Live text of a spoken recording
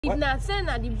If not saying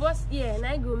that the boss here and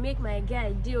I go make my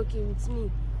guy dey okay with me,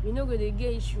 we no go the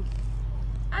gay issue.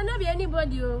 I not be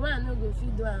anybody who want no go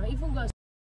feed one. Even God.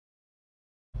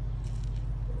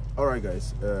 Alright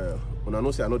guys, when I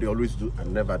know say I know they always do, I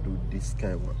never do this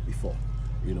kind of work before.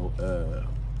 You know,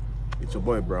 it's your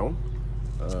boy Brown.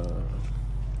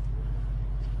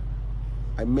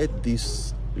 I met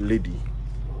this lady.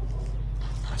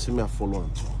 I see me I follow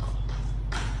and talk.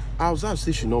 I was out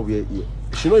say she not wear ear.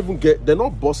 She not even get, they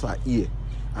not bust her ear.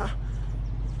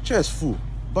 Chest full,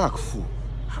 back full.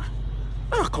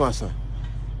 Class.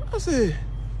 I say,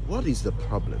 what is the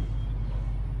problem?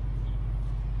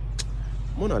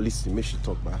 Mona listen, make she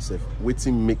talk by herself.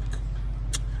 Waiting make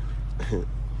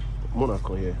Mona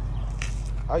come here.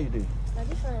 How you doing? I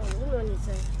be fine. Good morning,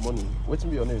 sir. Morning. Waiting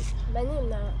be your name? My name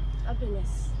now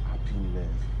Happiness.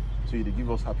 Happiness. So you dey give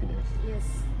us happiness? Yes,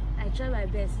 I try my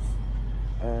best.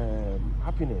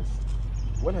 Happiness.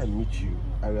 When I meet you,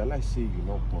 I realize say you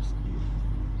not boss here.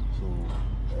 So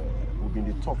we've been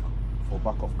the talk for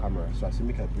back of camera. So I say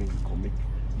make I bring you, come make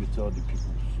you tell the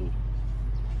people. So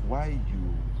why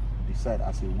you decide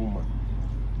as a woman?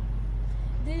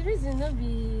 The reason no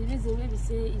be reason maybe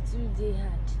say it too dey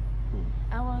hard.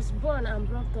 I was born and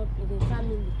brought up in a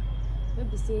family.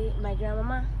 Maybe say my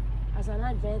grandmama as an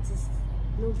Adventist,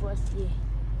 no boss here.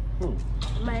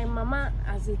 My mama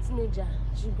as a teenager,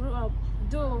 she grew up,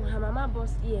 though her mama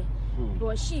boss here,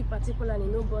 but she particularly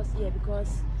no boss here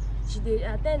because she did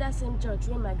attend that same church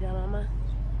where my grandmama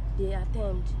they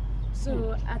attend.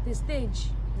 So at a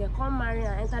stage, they come marry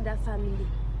and enter that family.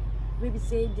 Maybe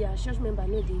say their church member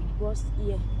know the boss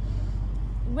here.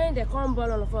 When they come born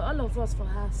all of us for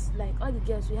house, like all the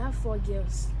girls, we have 4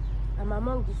 girls. I'm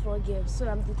among the 4 girls, so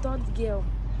I'm the 3rd girl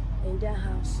in their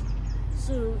house.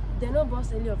 So they no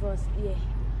boss any of us here.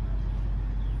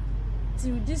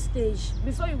 Till this stage,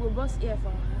 before you go boss here for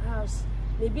our house,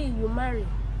 maybe you marry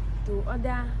to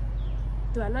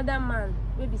another man.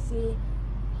 Maybe say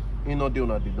You know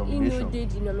the denomination.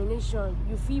 Denomination.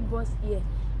 You feel boss here,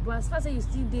 but as far as you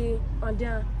still there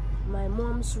under my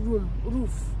mom's roof,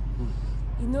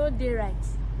 you know they right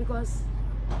because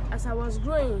as I was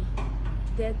growing,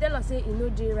 they tell us say you know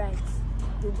they right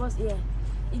to boss here.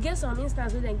 You get some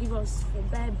instance where they give us a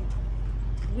Bible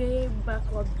way back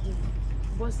up the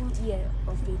bossing year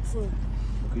of 18.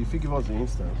 Okay, if you give us the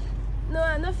instance. No,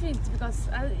 I not fit because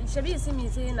Shabi see me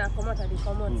saying I come out, I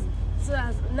come out. So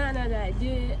as now I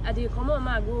dey come out,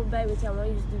 I go buy what I want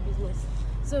to use do business.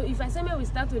 So if I say me we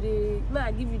start with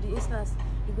I give you the instance,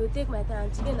 it go take my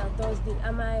time. Today na Thursday,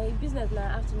 and my business na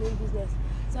afternoon business.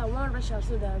 So I want rush out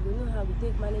so that I go know how to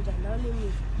take manage and not only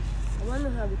me. I want to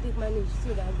know how to take manage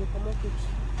so that I go come up quick.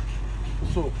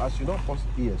 So as you don't post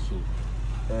here, so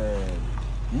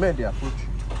men they approach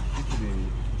you.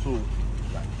 So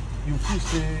like you feel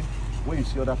say when you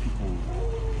see other people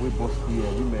we boss here,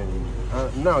 women,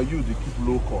 and now you they keep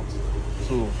low cost.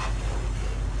 So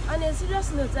on a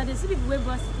serious note, I see people we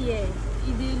boss here,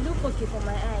 they look okay for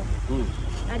my eye.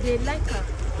 And they like her.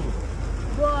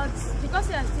 But because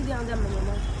they are still there under my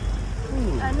mama,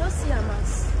 I don't see them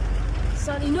as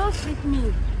so it don't freak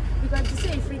me. Because you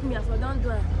say it freak me, I don't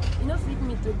do it. You don't freak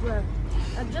me to do it.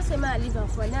 I just say I leave her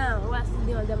for now, who are still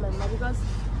there under my mama because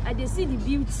I dey see the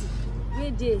beauty where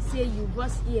they say you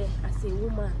boss here as a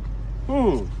woman.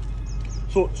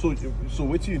 So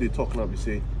what you they talk now? We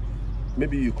say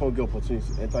maybe you can't get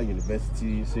opportunity to enter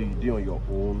university, say you do on your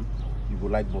own, you go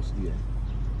like boss here.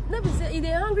 No, because if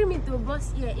they hungry me to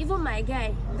boss here, even my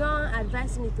guy don't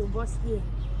advise me to boss here,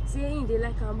 saying they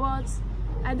like her, but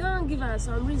I don't give her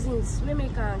some reasons we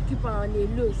make her keep her on the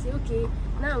low. Say okay,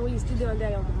 now we still there under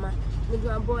your mama.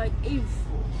 But if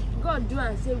God do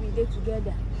and say we dey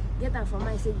together, get her from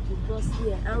my say we be boss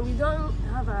here, and we don't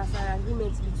have an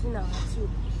agreement between our two.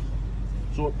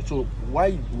 So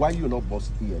why you not boss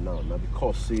here now? Now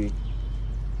because say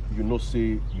you know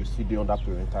say you still there under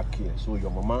parental care, so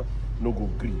your mama no go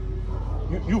agree.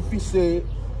 You feel say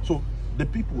so the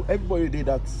people everybody did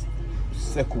that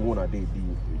circle one a day,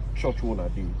 the church one a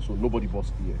day, so nobody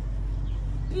boss here.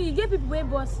 You get people where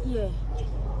boss here.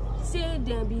 Say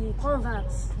them be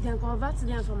converts, then convert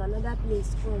them from another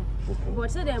place come. Okay.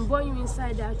 But say them born you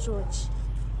inside that church,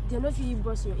 they no feel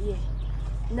boss your ear.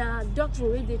 Now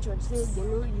doctrine where the church say they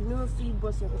know you know feel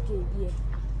boss your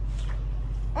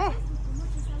ear.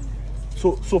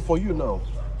 So for you now,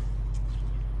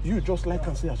 you just like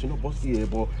and say as you know boss here,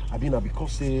 but I mean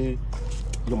because say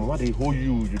your mama they hold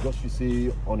you just feel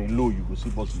say on a low you go see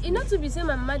boss. It not to be say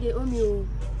my mama they owe me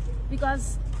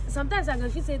because sometimes I go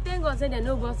feel say thank God say they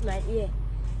no boss my ear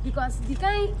because the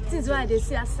kind things why they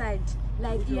see aside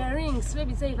like earrings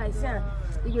maybe say if I say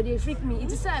it go they freak me.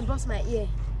 It is say I boss my ear.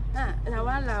 Nah, na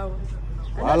wala.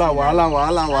 Wahala.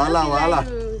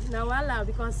 Na wala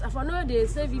because if I know they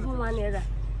save even 1 naira.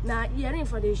 Now earring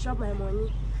for the shop my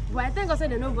money. But I think I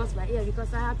said they no bust my ear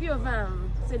because I happy over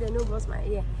say they no bust my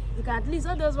ear. You can at least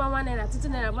all those 1 naira, 2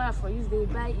 naira for use they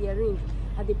buy earring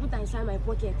and they put inside my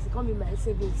pocket to come in my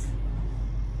savings.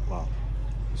 Wow.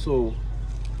 So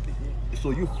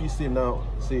you feel say now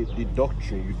say the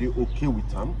doctrine you did okay with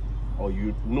them, or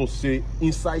you know say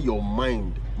inside your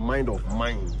mind of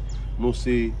mind, no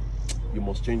say you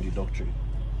must change the doctrine.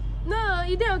 No,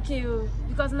 it did okay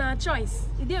because now choice.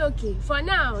 It did okay. For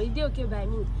now, it did okay by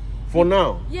me. For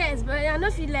now? Yes, but I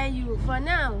don't feel like you. For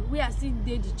now, we are still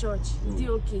there the church. It did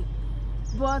okay.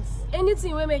 But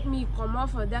anything will make me come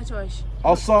off of that church.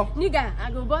 Also? Nigga,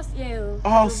 I go bust here.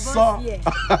 Also?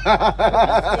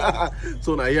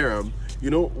 So now here you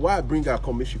know why I bring her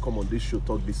come, she come on this show,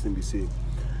 talk this thing, they say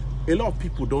a lot of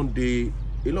people don't they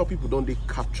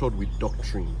captured with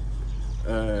doctrine.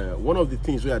 One of the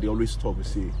things where they always talk, we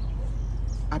say,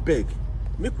 I beg,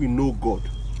 make we know God,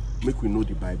 make we know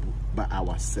the Bible by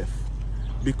ourselves.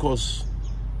 Because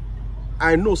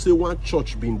I know say one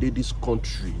church been there this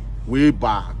country way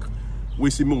back, we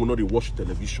see me will not watch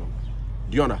television.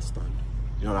 Do you understand?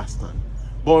 You understand?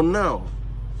 But now,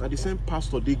 the same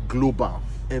pastor they global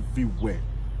everywhere.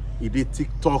 He did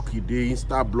TikTok, he did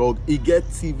Insta blog, he get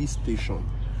TV station.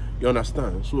 You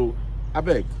understand? So I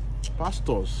beg,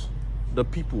 pastors, the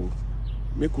people,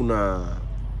 make una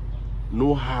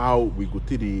know how we go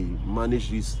to manage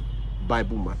this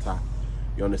Bible matter.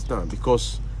 You understand?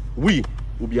 Because we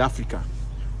will be Africa.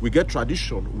 We get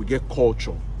tradition, we get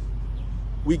culture,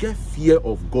 we get fear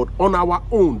of God on our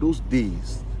own those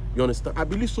days. You understand? I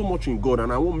believe so much in God,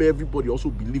 and I want everybody also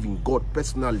believe in God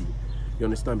personally. You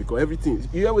understand? Because everything,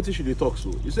 you hear what they talk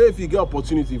so. You say if you get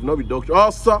opportunity, if not be doctor, oh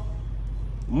sir,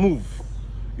 move.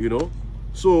 You know?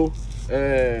 So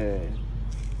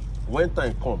when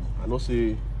time come, I know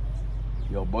say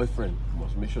your boyfriend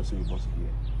must make sure say you must hear.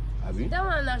 Have you? That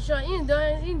one not sure. He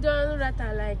don't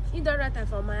write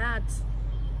for my heart.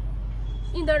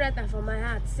 He don't write for my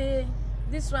heart. Say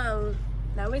this one,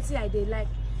 now wait till I did like.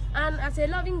 And as a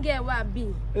loving girl, what I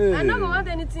be? Hey. I don't want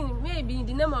anything. Maybe in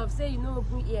the name of say you know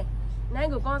open ear. Now I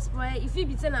go come spoil. If you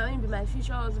be saying I want to be my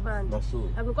future husband, so.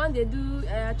 I go come they do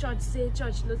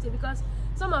church no say because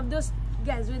some of those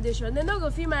guys where they show they not go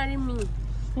feel marry me.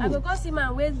 I go come see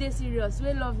man where they serious,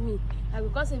 where love me. I go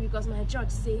come say because my church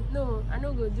say no, I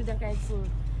no go do that kind of thing.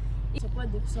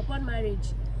 Support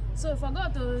marriage. So for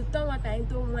God to turn water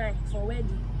into wine for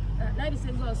wedding, now be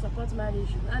say God support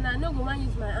marriage, and I no go want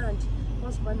use my hand.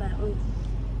 Support my own.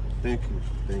 Thank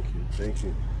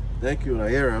you,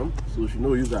 Nayeram. So she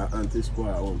know use her hand to support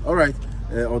her own. All right.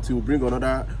 Until we bring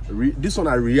another. This one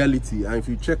a reality, and if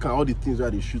you check out all the things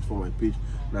that they shoot for my page,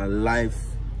 now live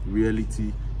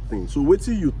reality thing. So what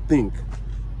do you think?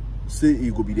 Say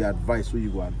it go be the advice, where you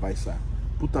go advise her.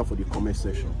 Put that for the comment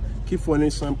section. Keep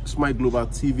following Smile Global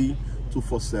TV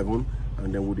 247,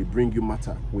 and then will they bring you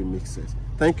matter will make sense.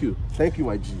 Thank you,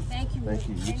 my G. Thank you.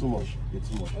 You too much.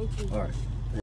 Thank you. All right.